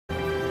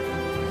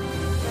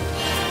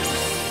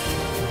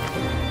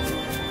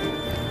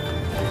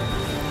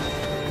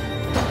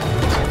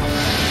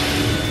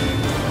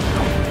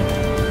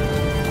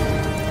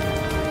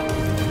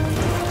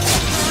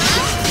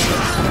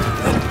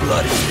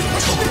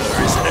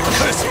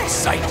Cursed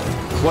sight!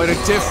 Quite a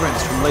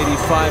difference from Lady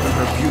Five and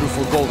her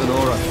beautiful golden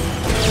aura.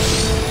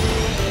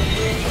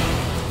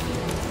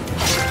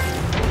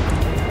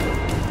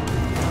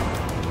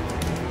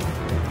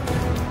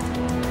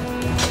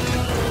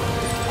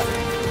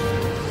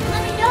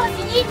 Let me know if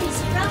you need me,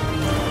 Zero.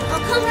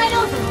 I'll come right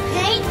over,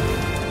 okay?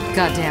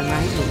 Goddamn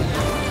right you will.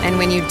 And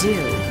when you do,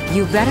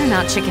 you better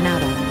not chicken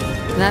out on me.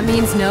 That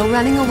means no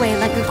running away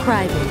like a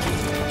crybaby.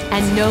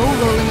 And no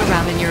rolling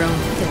around in your own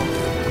filth.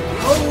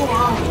 Oh,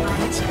 all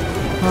right.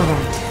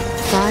 Alright.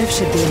 5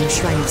 should be in the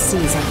Shrine of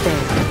Seas up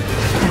there.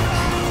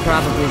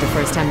 Probably the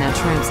first time that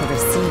tramp's ever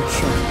seen a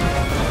shrine.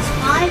 Is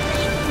 5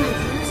 anything like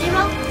you,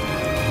 Zero?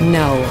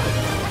 No.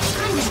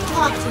 I'm gonna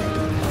talk to you.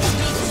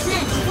 Makes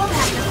sense. You won't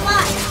have to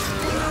fly.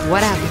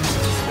 What happened?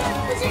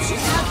 Because if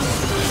she's not gonna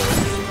see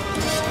you,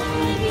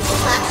 maybe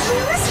she'll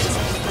actually listen to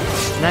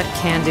me. That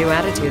can-do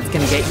attitude's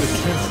gonna get you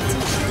killed.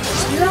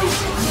 Zero,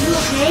 are you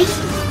okay?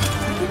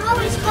 I can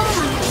always call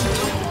on you.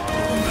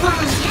 You can call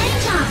on me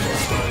anytime.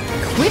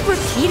 Quit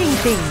repeating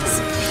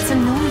things. It's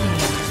annoying.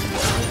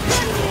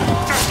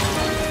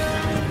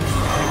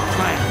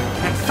 Plan,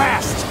 and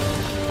fast!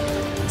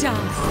 Die.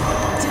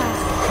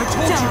 I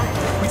told you,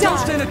 we don't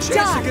stand a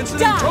chance against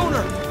an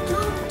intoner!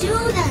 Don't do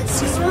that,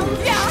 Zero.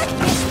 It's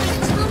my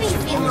tummy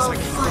feeling all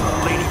funny.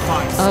 Lady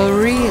Five. Oh,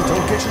 really?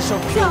 Don't get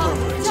yourself killed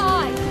over it.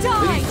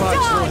 Lady Five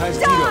still has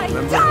Dito,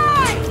 remember?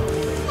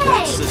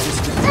 Hey,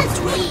 that's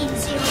mean,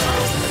 Zero.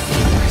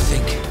 I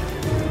think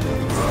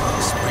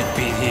this might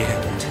be the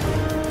end.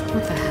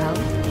 What the hell?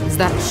 Is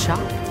that a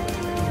shot?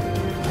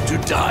 To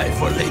die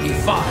for Lady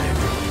Five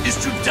is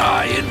to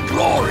die in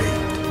glory.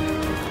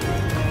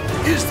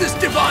 Is this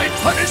divine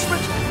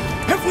punishment?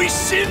 Have we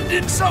sinned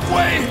in some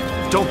way?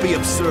 Don't be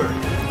absurd.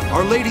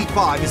 Our Lady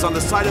Five is on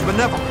the side of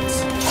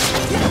benevolence.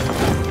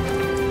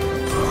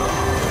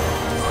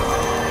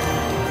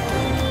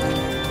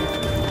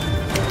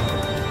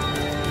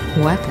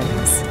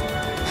 Weapons.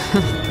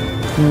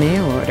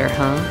 Mail order,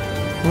 huh?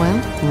 Well,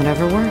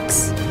 whatever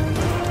works.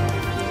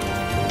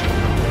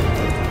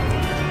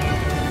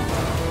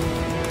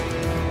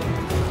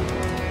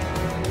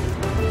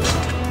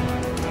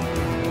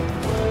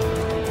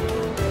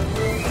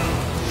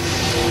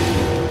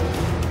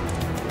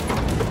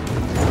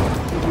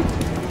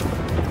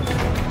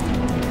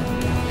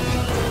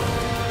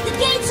 The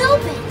gate's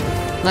open.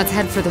 Let's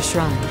head for the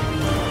shrine.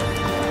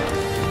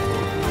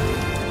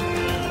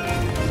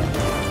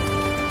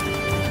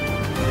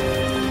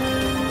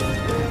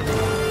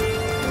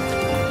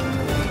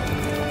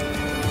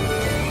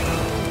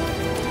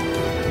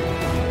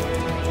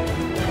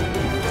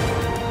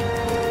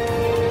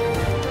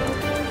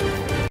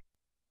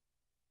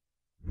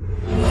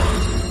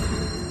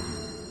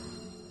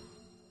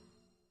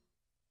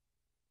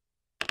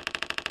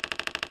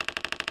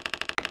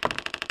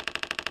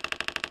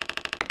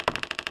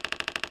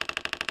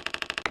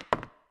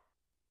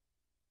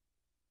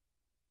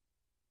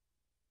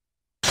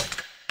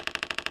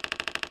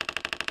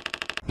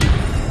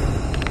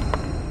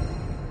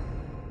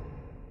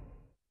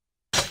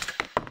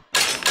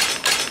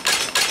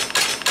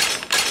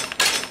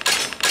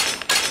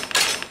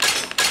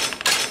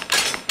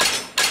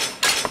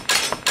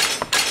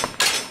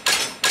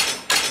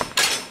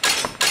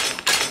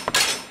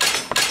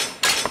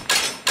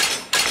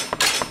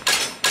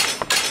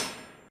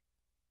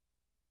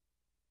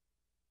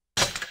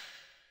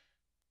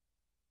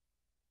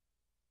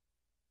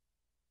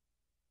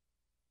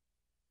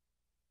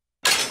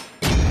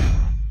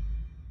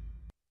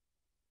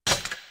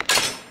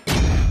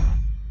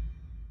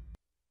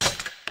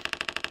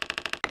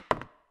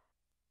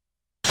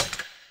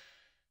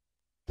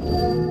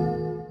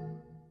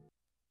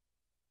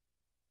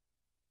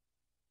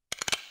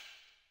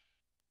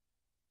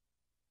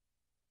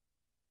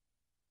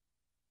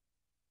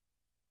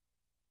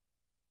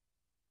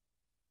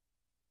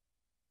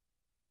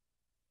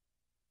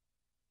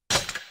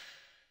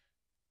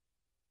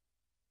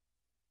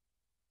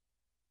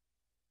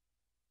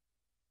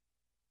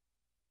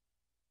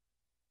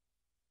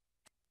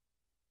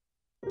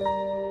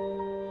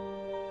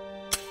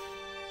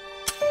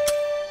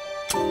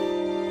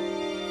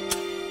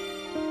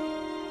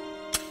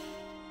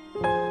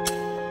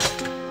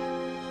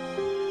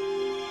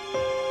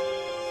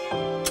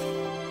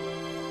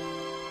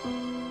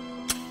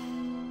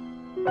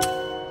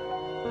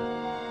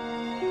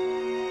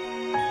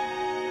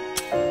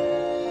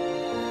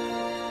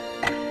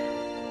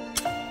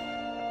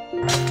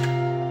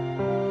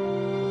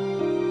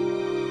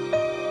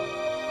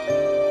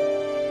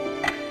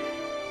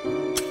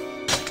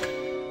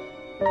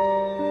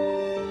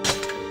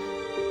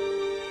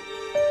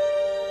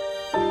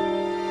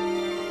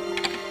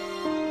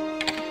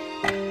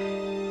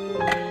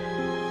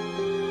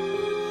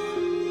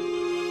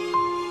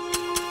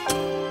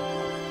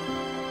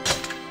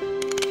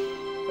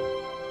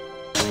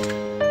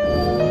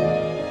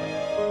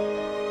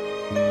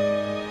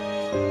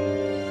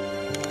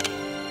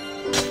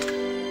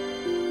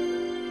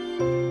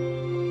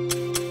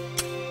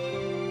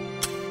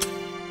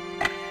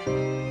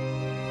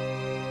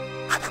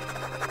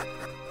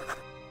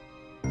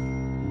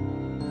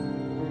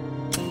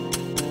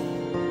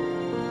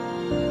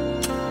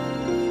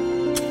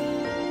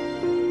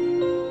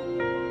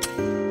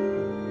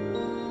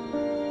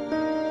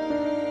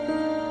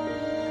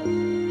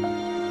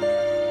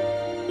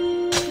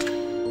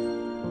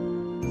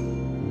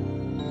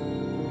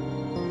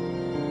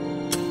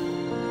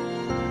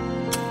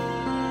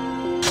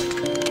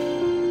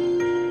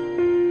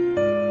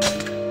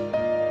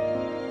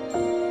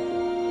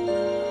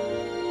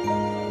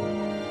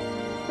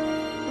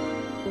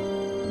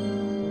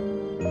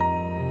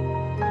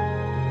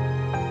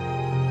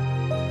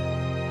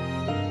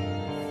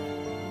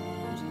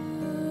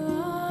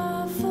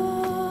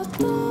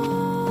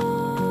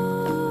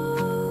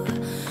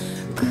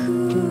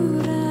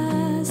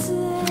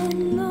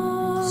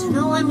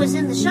 was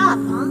in the shop,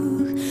 huh?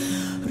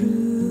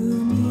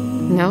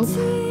 Nope.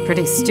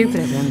 Pretty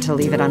stupid of him to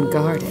leave it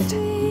unguarded.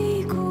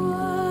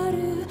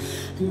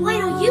 Why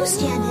don't you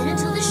stand in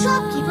until the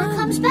shopkeeper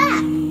comes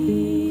back?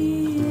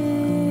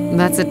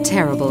 That's a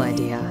terrible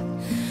idea.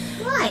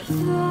 Why?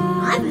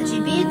 I bet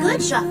you'd be a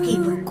good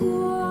shopkeeper.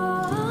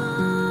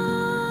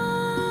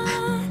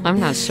 I'm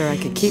not sure I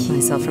could keep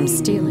myself from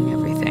stealing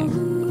everything.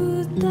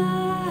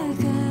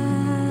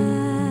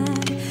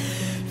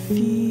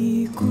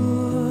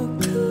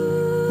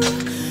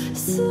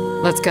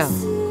 Let's go.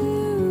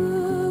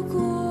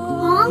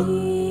 Huh?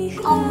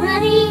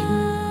 Already?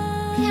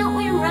 Can't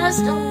we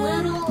rest a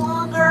little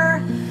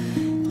longer?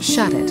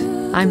 Shut it.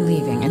 I'm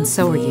leaving, and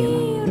so are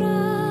you.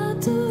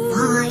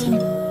 Fine.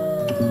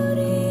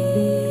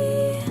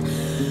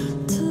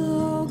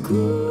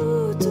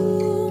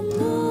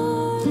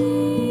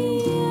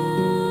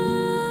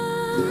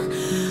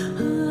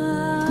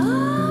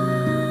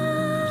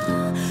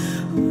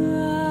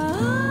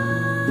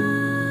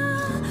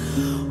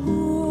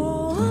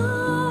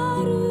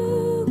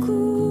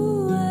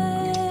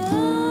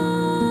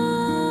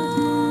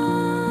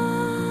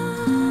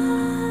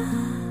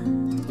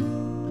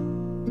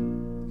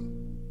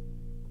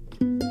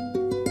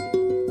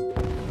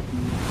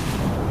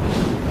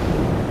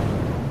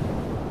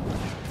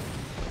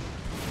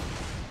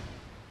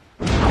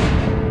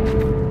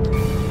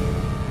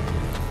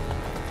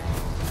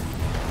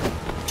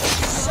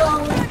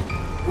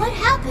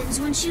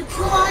 Once you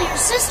kill all your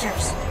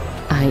sisters?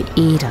 I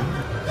eat them.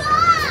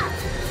 Ah!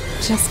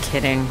 Just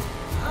kidding.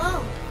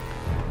 Oh.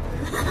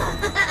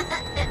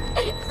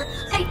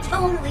 I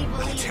totally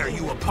believe Tear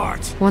you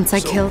apart. Once I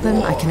kill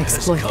them, I can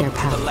exploit their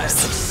powers.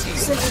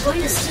 So you're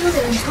going to steal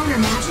their encounter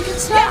magic and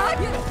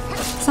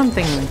stuff?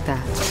 Something like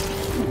that.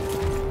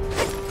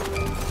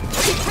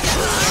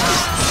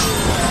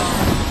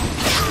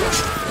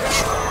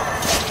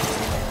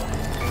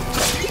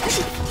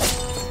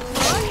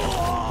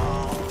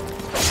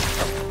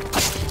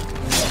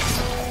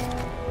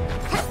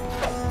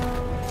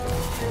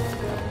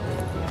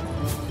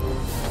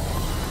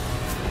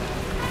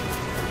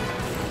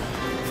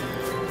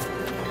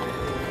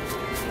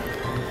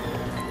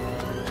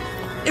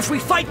 If we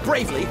fight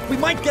bravely, we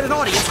might get an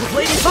audience with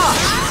Lady Five.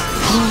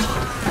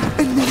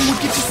 And then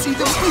we'll get to see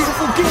those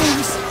beautiful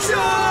games!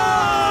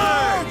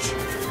 Charge!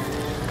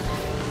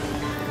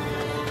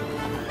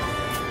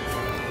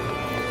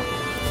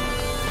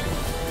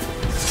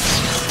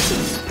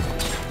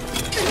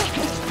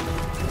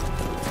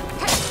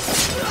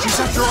 She's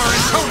after our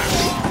encounter!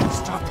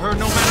 Stop her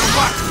no matter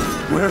what!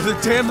 Where are the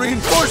damn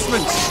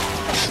reinforcements?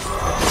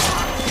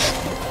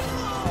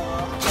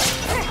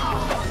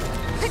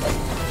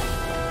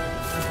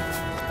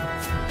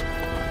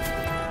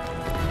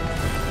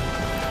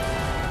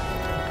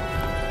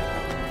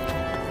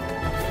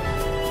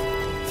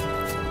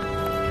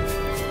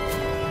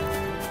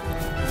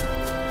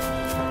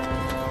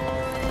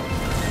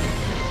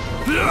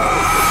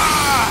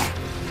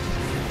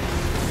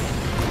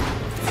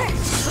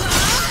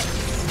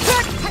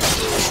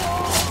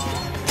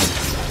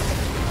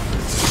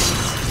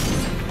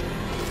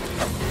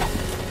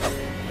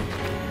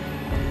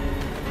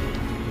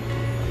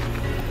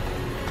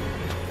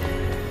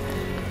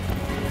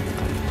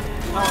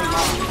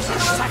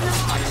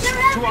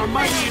 To our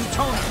mighty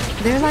intoner.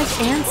 They're like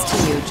ants to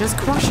you. Just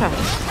crush them.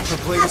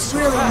 That's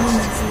really mean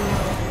of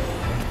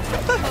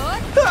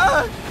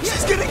you.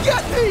 She's gonna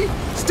get me!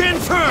 Stand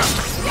firm!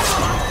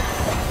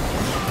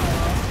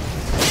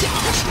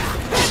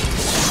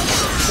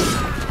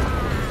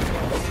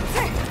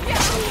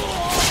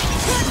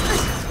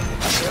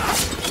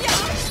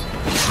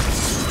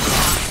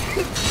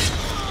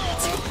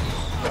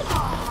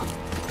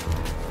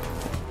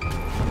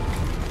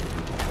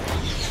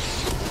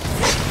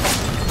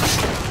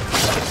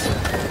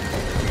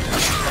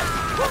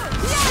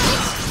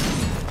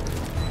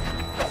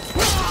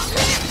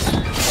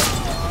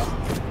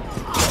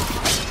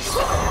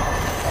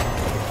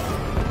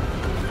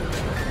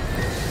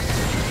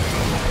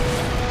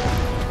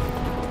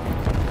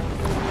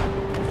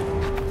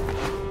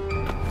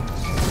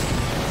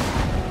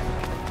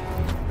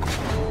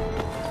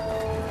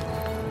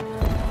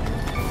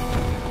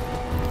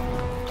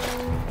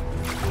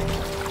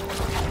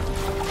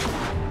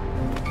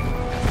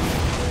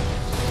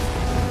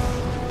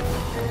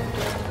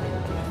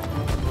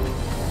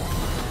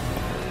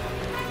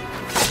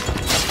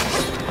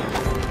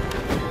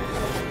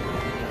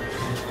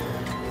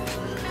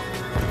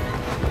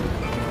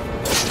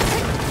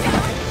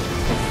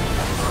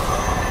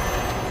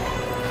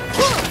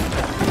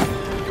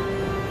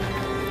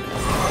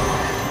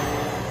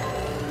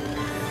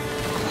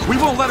 We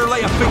won't let her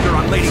lay a finger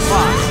on Lady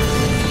Five.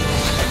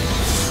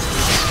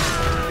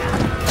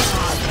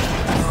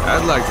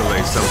 I'd like to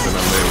lay something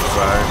on Lady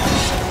Five.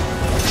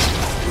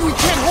 We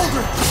can't hold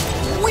her!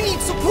 We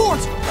need support!